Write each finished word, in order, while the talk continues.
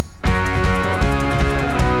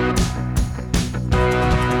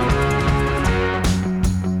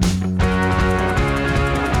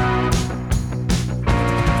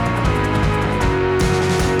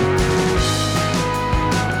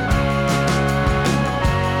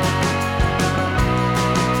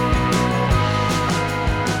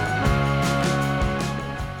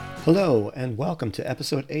Hello, and welcome to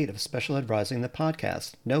episode 8 of Special Advising, the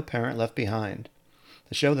podcast, No Parent Left Behind,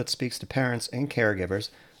 the show that speaks to parents and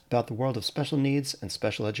caregivers about the world of special needs and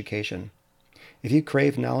special education. If you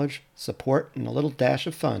crave knowledge, support, and a little dash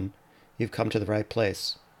of fun, you've come to the right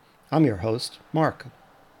place. I'm your host, Mark.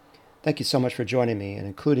 Thank you so much for joining me and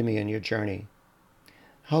including me in your journey.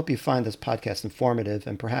 I hope you find this podcast informative,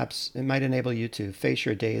 and perhaps it might enable you to face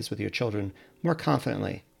your days with your children more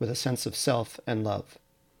confidently, with a sense of self and love.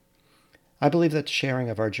 I believe that sharing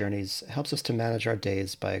of our journeys helps us to manage our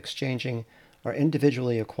days by exchanging our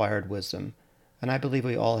individually acquired wisdom, and I believe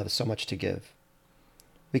we all have so much to give.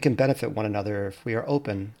 We can benefit one another if we are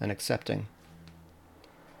open and accepting.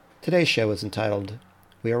 Today's show is entitled,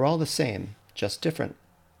 We Are All the Same, Just Different.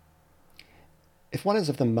 If one is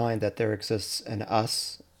of the mind that there exists an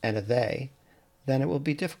us and a they, then it will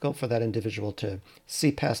be difficult for that individual to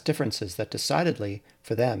see past differences that decidedly,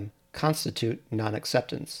 for them, constitute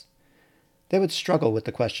non-acceptance. They would struggle with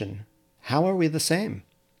the question, how are we the same?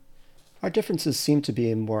 Our differences seem to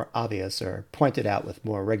be more obvious or pointed out with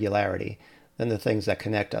more regularity than the things that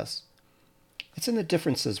connect us. It's in the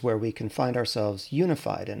differences where we can find ourselves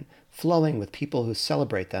unified and flowing with people who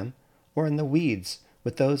celebrate them, or in the weeds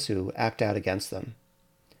with those who act out against them.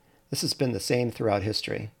 This has been the same throughout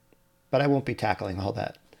history, but I won't be tackling all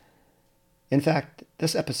that. In fact,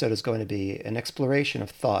 this episode is going to be an exploration of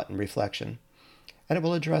thought and reflection, and it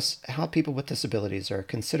will address how people with disabilities are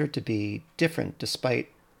considered to be different despite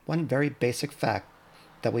one very basic fact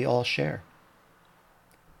that we all share.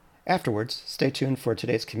 Afterwards, stay tuned for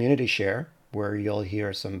today's community share, where you'll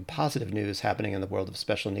hear some positive news happening in the world of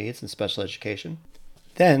special needs and special education.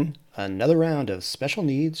 Then, another round of special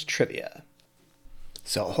needs trivia.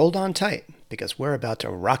 So hold on tight, because we're about to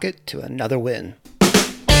rocket to another win.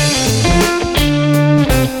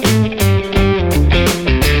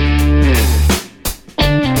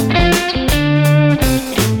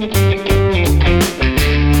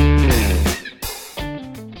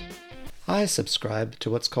 I subscribe to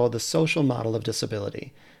what's called the social model of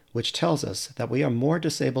disability, which tells us that we are more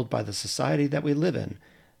disabled by the society that we live in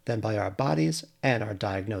than by our bodies and our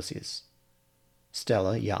diagnoses.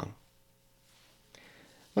 Stella Young.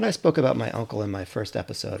 When I spoke about my uncle in my first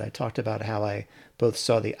episode, I talked about how I both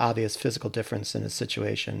saw the obvious physical difference in his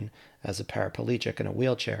situation as a paraplegic in a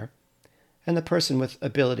wheelchair, and the person with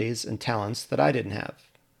abilities and talents that I didn't have.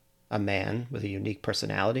 A man with a unique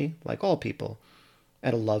personality, like all people,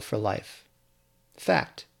 and a love for life.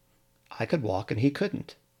 Fact. I could walk and he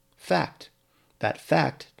couldn't. Fact. That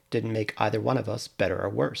fact didn't make either one of us better or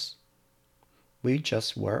worse. We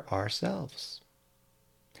just were ourselves.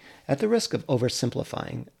 At the risk of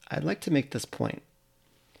oversimplifying, I'd like to make this point.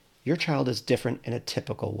 Your child is different in a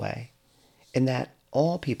typical way, in that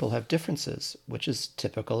all people have differences, which is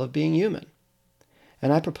typical of being human.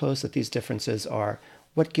 And I propose that these differences are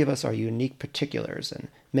what give us our unique particulars and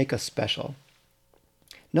make us special.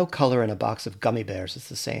 No color in a box of gummy bears is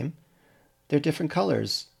the same. They're different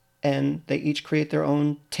colors, and they each create their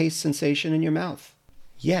own taste sensation in your mouth.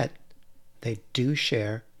 Yet, they do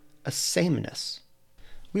share a sameness.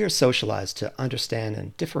 We are socialized to understand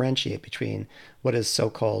and differentiate between what is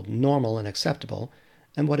so-called normal and acceptable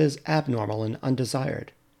and what is abnormal and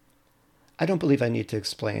undesired. I don't believe I need to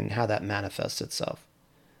explain how that manifests itself.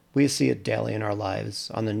 We see it daily in our lives,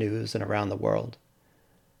 on the news, and around the world.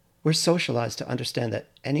 We're socialized to understand that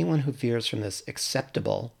anyone who veers from this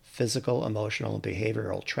acceptable physical, emotional, and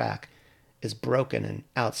behavioral track is broken and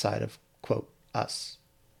outside of, quote, us.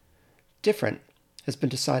 Different has been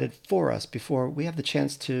decided for us before we have the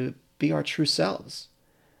chance to be our true selves,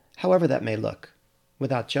 however that may look,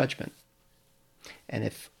 without judgment. And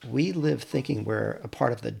if we live thinking we're a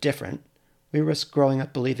part of the different, we risk growing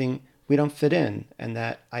up believing we don't fit in, and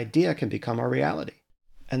that idea can become our reality.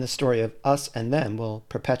 And the story of us and them will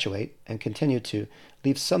perpetuate and continue to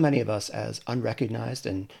leave so many of us as unrecognized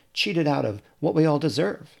and cheated out of what we all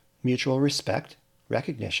deserve: mutual respect,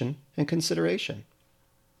 recognition, and consideration.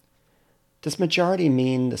 Does majority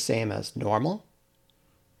mean the same as normal?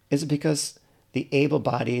 Is it because the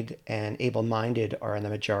able-bodied and able-minded are in the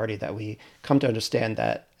majority that we come to understand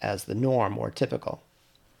that as the norm or typical?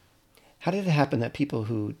 How did it happen that people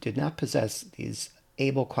who did not possess these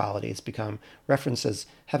able qualities become referenced as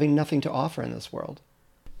having nothing to offer in this world?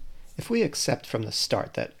 If we accept from the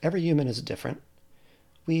start that every human is different,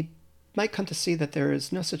 we might come to see that there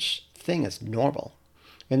is no such thing as normal,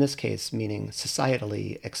 in this case meaning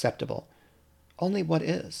societally acceptable, only what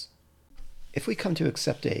is. If we come to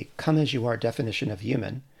accept a come-as-you-are definition of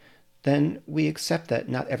human, then we accept that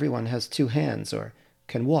not everyone has two hands, or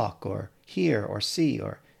can walk, or hear, or see,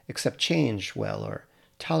 or accept change well, or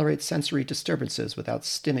tolerate sensory disturbances without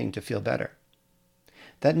stimming to feel better.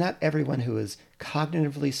 That not everyone who is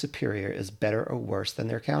cognitively superior is better or worse than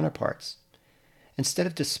their counterparts. Instead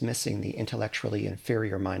of dismissing the intellectually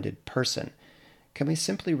inferior-minded person, can we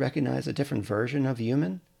simply recognize a different version of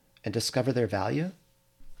human and discover their value?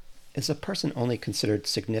 Is a person only considered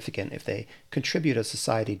significant if they contribute as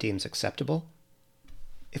society deems acceptable?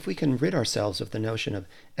 If we can rid ourselves of the notion of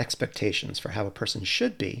expectations for how a person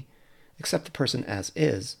should be, accept the person as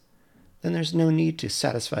is, then there's no need to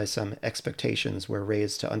satisfy some expectations we're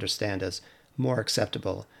raised to understand as more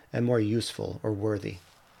acceptable and more useful or worthy.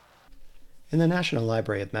 In the National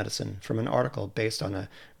Library of Medicine, from an article based on a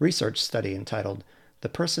research study entitled "The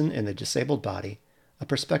Person in the Disabled Body, A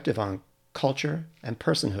Perspective on Culture and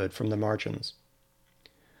Personhood from the Margins."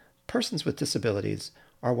 Persons with disabilities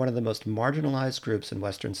are one of the most marginalized groups in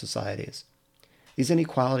Western societies. These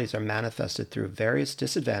inequalities are manifested through various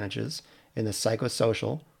disadvantages in the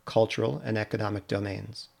psychosocial, cultural, and economic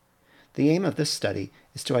domains. The aim of this study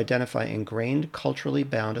is to identify ingrained culturally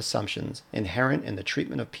bound assumptions inherent in the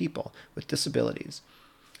treatment of people with disabilities,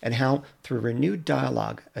 and how, through renewed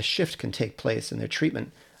dialogue, a shift can take place in their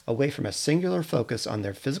treatment away from a singular focus on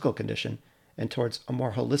their physical condition and towards a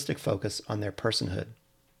more holistic focus on their personhood.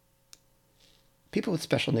 People with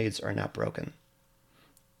special needs are not broken.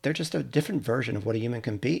 They're just a different version of what a human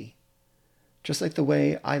can be. Just like the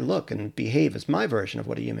way I look and behave is my version of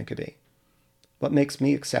what a human could be. What makes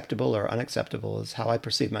me acceptable or unacceptable is how I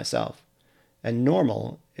perceive myself, and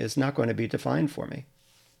normal is not going to be defined for me.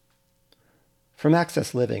 From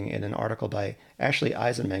Access Living, in an article by Ashley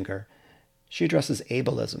Eisenmenger, she addresses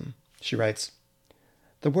ableism. She writes,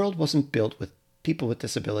 "The world wasn't built with people with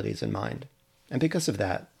disabilities in mind, and because of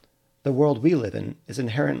that, the world we live in is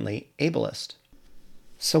inherently ableist."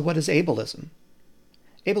 So what is ableism?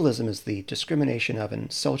 Ableism is the discrimination of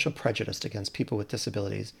and social prejudice against people with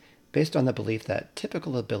disabilities based on the belief that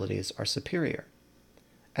typical abilities are superior.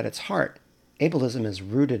 At its heart, ableism is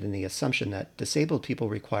rooted in the assumption that disabled people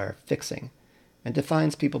require fixing and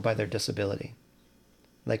defines people by their disability.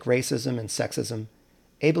 Like racism and sexism,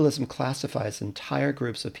 ableism classifies entire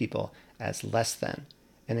groups of people as less than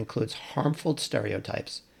and includes harmful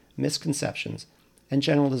stereotypes, misconceptions, and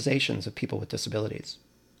generalizations of people with disabilities.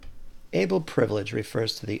 Able privilege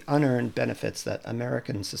refers to the unearned benefits that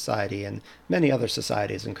American society and many other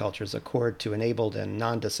societies and cultures accord to enabled and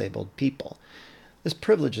non-disabled people. This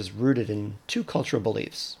privilege is rooted in two cultural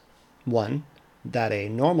beliefs. One, that a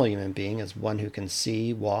normal human being is one who can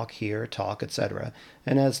see, walk, hear, talk, etc.,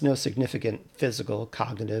 and has no significant physical,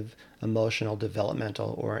 cognitive, emotional,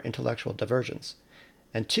 developmental, or intellectual divergence.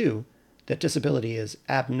 And two, that disability is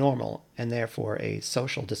abnormal and therefore a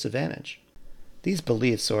social disadvantage. These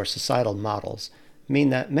beliefs or societal models mean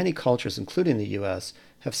that many cultures, including the U.S.,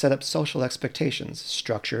 have set up social expectations,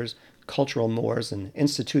 structures, cultural mores, and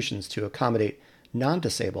institutions to accommodate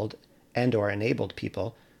non-disabled and/or enabled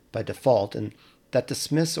people by default, and that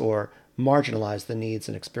dismiss or marginalize the needs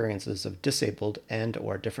and experiences of disabled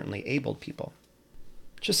and/or differently abled people.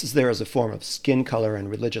 Just as there is a form of skin color and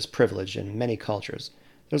religious privilege in many cultures,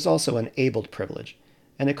 there's also an abled privilege,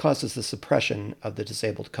 and it causes the suppression of the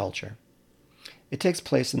disabled culture. It takes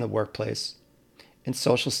place in the workplace, in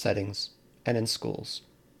social settings, and in schools.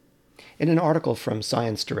 In an article from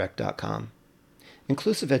ScienceDirect.com,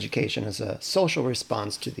 inclusive education is a social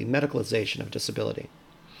response to the medicalization of disability.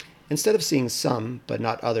 Instead of seeing some, but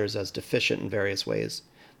not others, as deficient in various ways,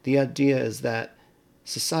 the idea is that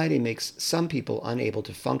society makes some people unable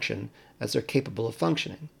to function as they're capable of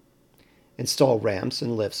functioning. Install ramps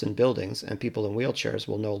and lifts in buildings, and people in wheelchairs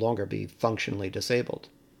will no longer be functionally disabled.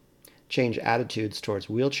 Change attitudes towards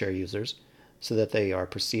wheelchair users so that they are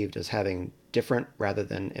perceived as having different rather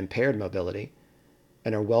than impaired mobility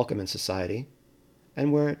and are welcome in society,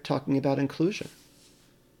 and we're talking about inclusion.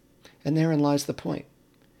 And therein lies the point.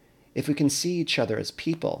 If we can see each other as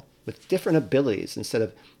people with different abilities instead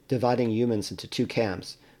of dividing humans into two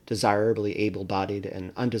camps, desirably able-bodied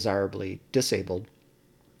and undesirably disabled,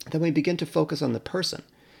 then we begin to focus on the person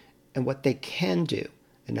and what they can do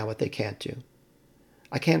and not what they can't do.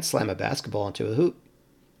 I can't slam a basketball into a hoop.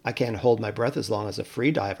 I can't hold my breath as long as a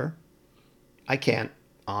free diver. I can't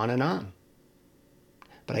on and on.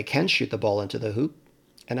 But I can shoot the ball into the hoop,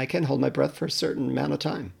 and I can hold my breath for a certain amount of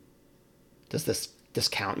time. Does this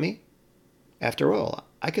discount me? After all,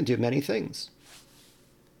 I can do many things.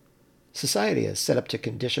 Society is set up to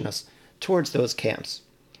condition us towards those camps.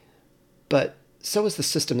 But so is the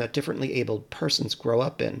system that differently abled persons grow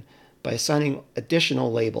up in by assigning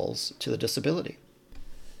additional labels to the disability.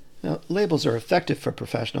 Now, labels are effective for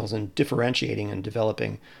professionals in differentiating and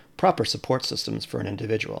developing proper support systems for an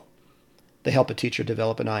individual. They help a teacher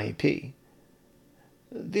develop an IEP.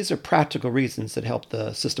 These are practical reasons that help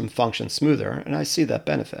the system function smoother, and I see that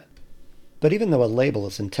benefit. But even though a label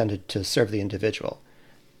is intended to serve the individual,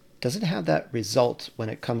 does it have that result when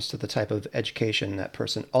it comes to the type of education that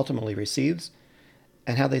person ultimately receives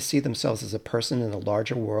and how they see themselves as a person in a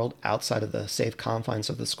larger world outside of the safe confines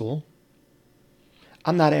of the school?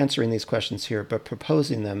 I'm not answering these questions here, but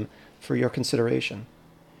proposing them for your consideration.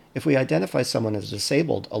 If we identify someone as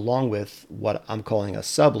disabled along with what I'm calling a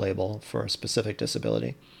sub-label for a specific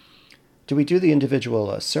disability, do we do the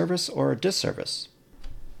individual a service or a disservice?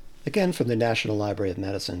 Again, from the National Library of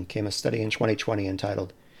Medicine came a study in 2020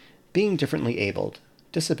 entitled Being Differently Abled,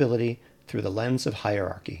 Disability Through the Lens of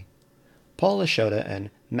Hierarchy. Paul Lashoda and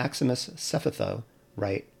Maximus Cephetho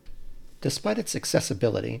write, despite its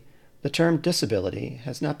accessibility, the term disability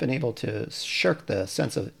has not been able to shirk the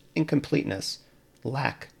sense of incompleteness,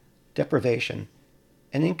 lack, deprivation,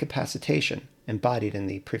 and incapacitation embodied in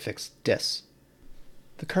the prefix dis.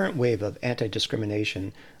 The current wave of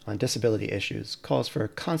anti-discrimination on disability issues calls for a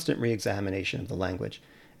constant re-examination of the language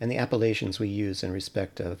and the appellations we use in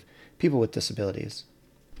respect of people with disabilities.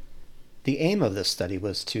 The aim of this study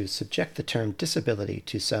was to subject the term disability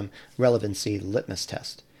to some relevancy litmus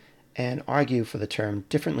test and argue for the term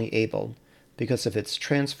differently abled because of its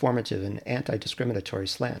transformative and anti-discriminatory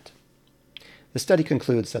slant. The study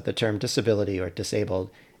concludes that the term disability or disabled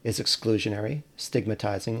is exclusionary,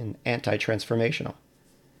 stigmatizing, and anti-transformational.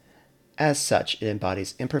 As such, it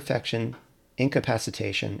embodies imperfection,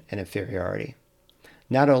 incapacitation, and inferiority.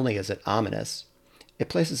 Not only is it ominous, it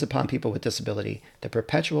places upon people with disability the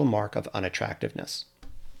perpetual mark of unattractiveness.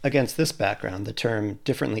 Against this background, the term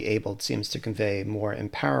differently abled seems to convey more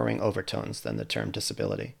empowering overtones than the term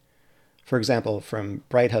disability. For example, from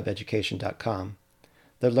brighthub.education.com,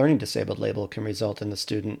 the learning disabled label can result in the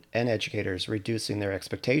student and educators reducing their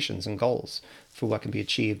expectations and goals for what can be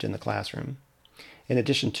achieved in the classroom. In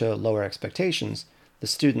addition to lower expectations, the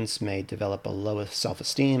students may develop a low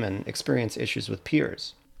self-esteem and experience issues with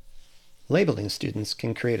peers. Labeling students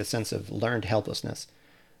can create a sense of learned helplessness.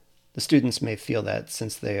 The students may feel that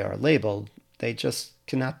since they are labeled, they just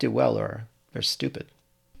cannot do well or they're stupid.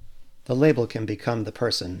 The label can become the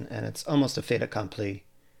person, and it's almost a fait accompli.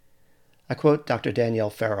 I quote Dr. Danielle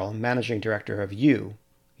Farrell, Managing Director of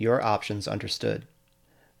Your Options Understood.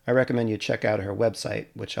 I recommend you check out her website,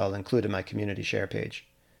 which I'll include in my community share page.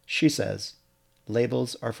 She says,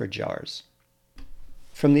 labels are for jars.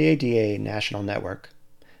 From the ADA National Network,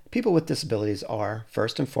 people with disabilities are,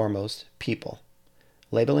 first and foremost, people.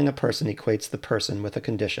 Labeling a person equates the person with a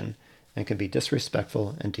condition and can be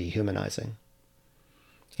disrespectful and dehumanizing.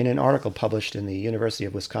 In an article published in the University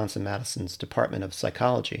of Wisconsin-Madison's Department of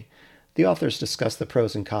Psychology, the authors discuss the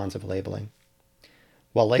pros and cons of labeling.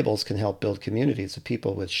 While labels can help build communities of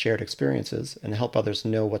people with shared experiences and help others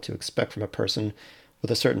know what to expect from a person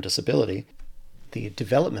with a certain disability, the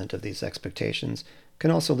development of these expectations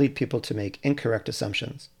can also lead people to make incorrect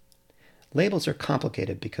assumptions. Labels are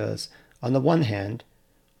complicated because, on the one hand,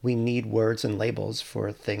 we need words and labels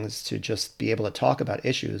for things to just be able to talk about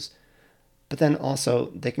issues, but then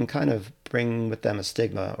also they can kind of bring with them a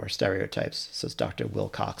stigma or stereotypes, says Dr. Will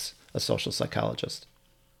Cox, a social psychologist.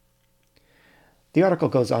 The article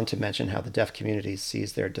goes on to mention how the deaf community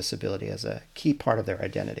sees their disability as a key part of their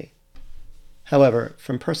identity. However,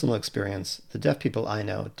 from personal experience, the deaf people I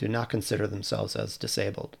know do not consider themselves as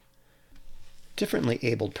disabled. Differently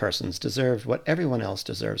abled persons deserve what everyone else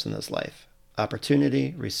deserves in this life: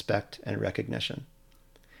 opportunity, respect, and recognition.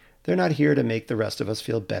 They're not here to make the rest of us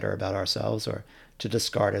feel better about ourselves or to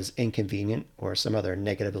discard as inconvenient or some other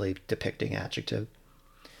negatively depicting adjective.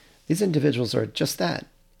 These individuals are just that,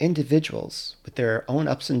 individuals with their own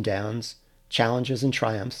ups and downs, challenges and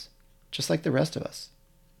triumphs, just like the rest of us.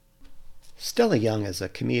 Stella Young is a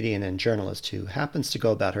comedian and journalist who happens to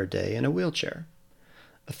go about her day in a wheelchair.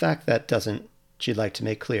 A fact that doesn't, she'd like to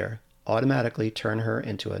make clear, automatically turn her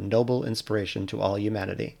into a noble inspiration to all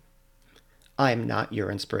humanity. I'm not your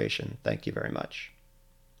inspiration, thank you very much.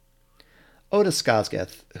 Oda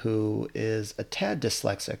Skosgeth, who is a tad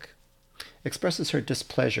dyslexic, expresses her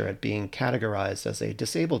displeasure at being categorized as a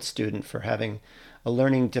disabled student for having a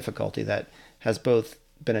learning difficulty that has both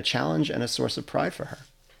been a challenge and a source of pride for her.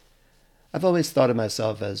 I've always thought of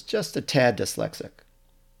myself as just a tad dyslexic.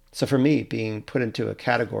 So for me, being put into a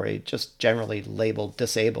category just generally labeled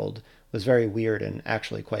disabled was very weird and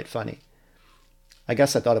actually quite funny. I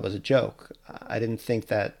guess I thought it was a joke. I didn't think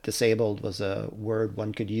that disabled was a word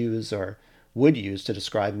one could use or would use to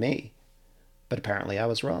describe me. But apparently I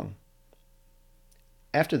was wrong.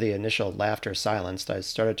 After the initial laughter silenced, I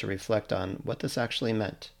started to reflect on what this actually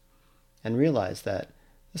meant and realized that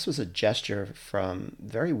This was a gesture from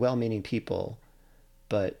very well-meaning people,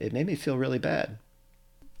 but it made me feel really bad.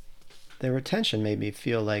 Their attention made me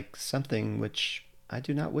feel like something which I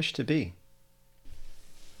do not wish to be.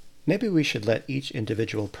 Maybe we should let each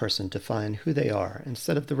individual person define who they are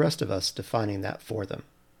instead of the rest of us defining that for them.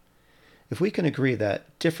 If we can agree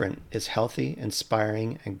that different is healthy,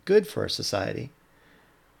 inspiring, and good for a society,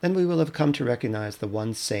 then we will have come to recognize the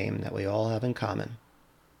one same that we all have in common,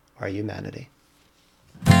 our humanity.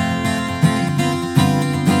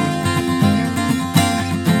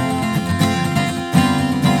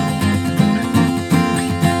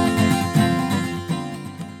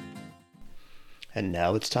 And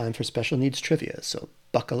now it's time for special needs trivia, so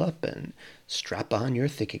buckle up and strap on your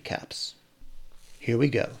thinking caps. Here we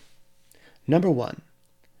go. Number 1.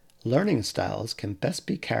 Learning styles can best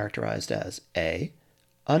be characterized as A.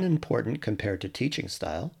 Unimportant compared to teaching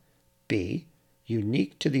style, B.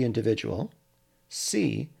 Unique to the individual,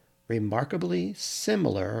 C. Remarkably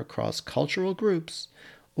similar across cultural groups,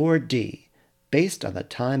 or D. Based on the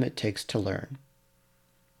time it takes to learn.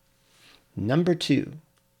 Number 2.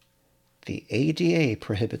 The ADA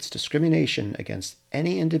prohibits discrimination against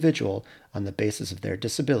any individual on the basis of their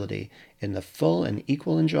disability in the full and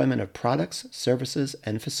equal enjoyment of products, services,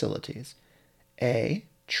 and facilities. A.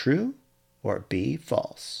 True, or B.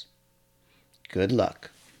 False? Good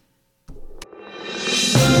luck.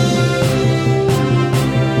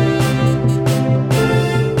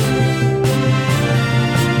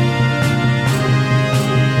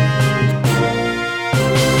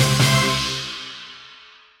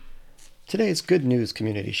 Today's Good News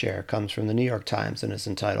Community Share comes from the New York Times and is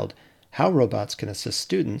entitled, How Robots Can Assist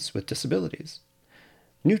Students with Disabilities.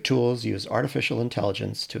 New tools use artificial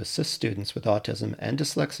intelligence to assist students with autism and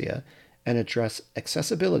dyslexia and address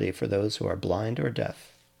accessibility for those who are blind or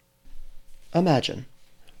deaf. Imagine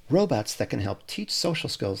robots that can help teach social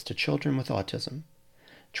skills to children with autism,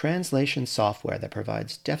 translation software that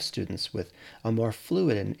provides deaf students with a more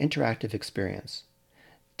fluid and interactive experience,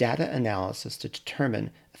 data analysis to determine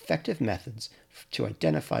effective methods to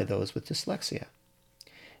identify those with dyslexia.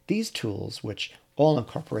 These tools, which all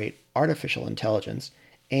incorporate artificial intelligence,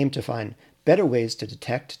 aim to find better ways to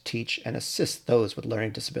detect, teach, and assist those with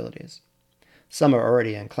learning disabilities. Some are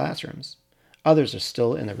already in classrooms. Others are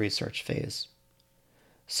still in the research phase.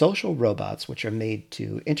 Social robots, which are made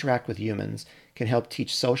to interact with humans, can help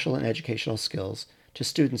teach social and educational skills to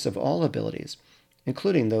students of all abilities,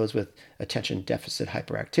 including those with attention deficit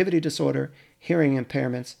hyperactivity disorder, hearing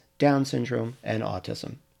impairments, Down syndrome, and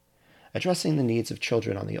autism. Addressing the needs of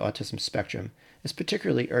children on the autism spectrum is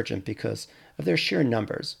particularly urgent because of their sheer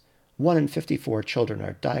numbers. 1 in 54 children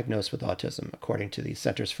are diagnosed with autism, according to the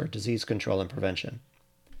Centers for Disease Control and Prevention.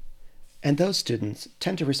 And those students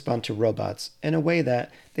tend to respond to robots in a way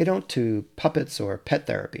that they don't to puppets or pet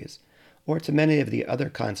therapies, or to many of the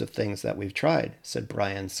other kinds of things that we've tried, said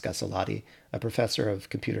Brian Scasalati, a professor of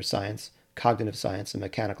computer science, cognitive science, and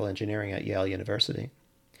mechanical engineering at Yale University.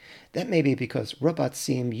 That may be because robots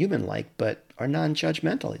seem human-like but are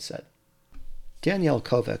non-judgmental, he said. Danielle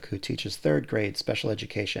Kovac, who teaches third grade special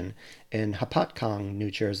education in Hopatcong, New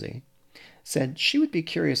Jersey, said she would be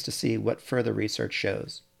curious to see what further research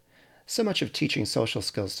shows. So much of teaching social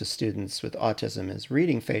skills to students with autism is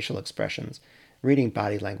reading facial expressions, reading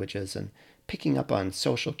body languages, and picking up on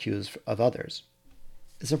social cues of others.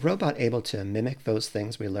 Is a robot able to mimic those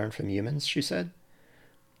things we learn from humans, she said.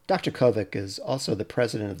 Dr. Kovac is also the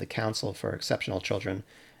president of the Council for Exceptional Children,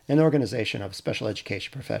 an organization of special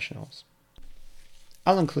education professionals.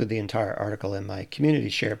 I'll include the entire article in my community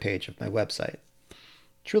share page of my website.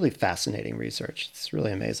 It's really fascinating research. It's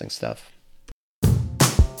really amazing stuff.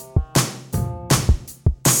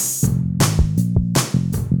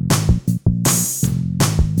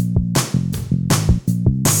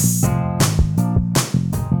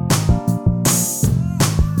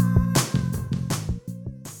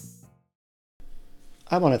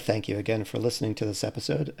 I want to thank you again for listening to this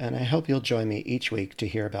episode, and I hope you'll join me each week to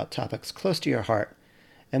hear about topics close to your heart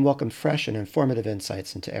and welcome fresh and informative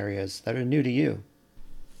insights into areas that are new to you.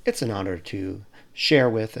 It's an honor to share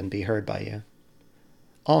with and be heard by you.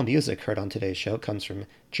 All music heard on today's show comes from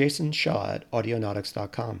Jason Shaw at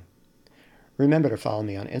audionautics.com. Remember to follow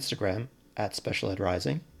me on Instagram at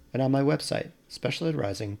SpecialEdRising and on my website,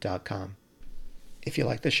 specialedrising.com. If you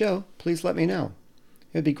like the show, please let me know.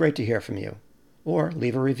 It would be great to hear from you. Or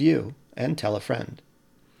leave a review and tell a friend.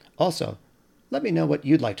 Also, let me know what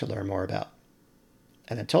you'd like to learn more about.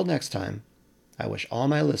 And until next time, I wish all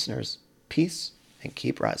my listeners peace and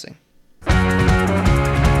keep rising.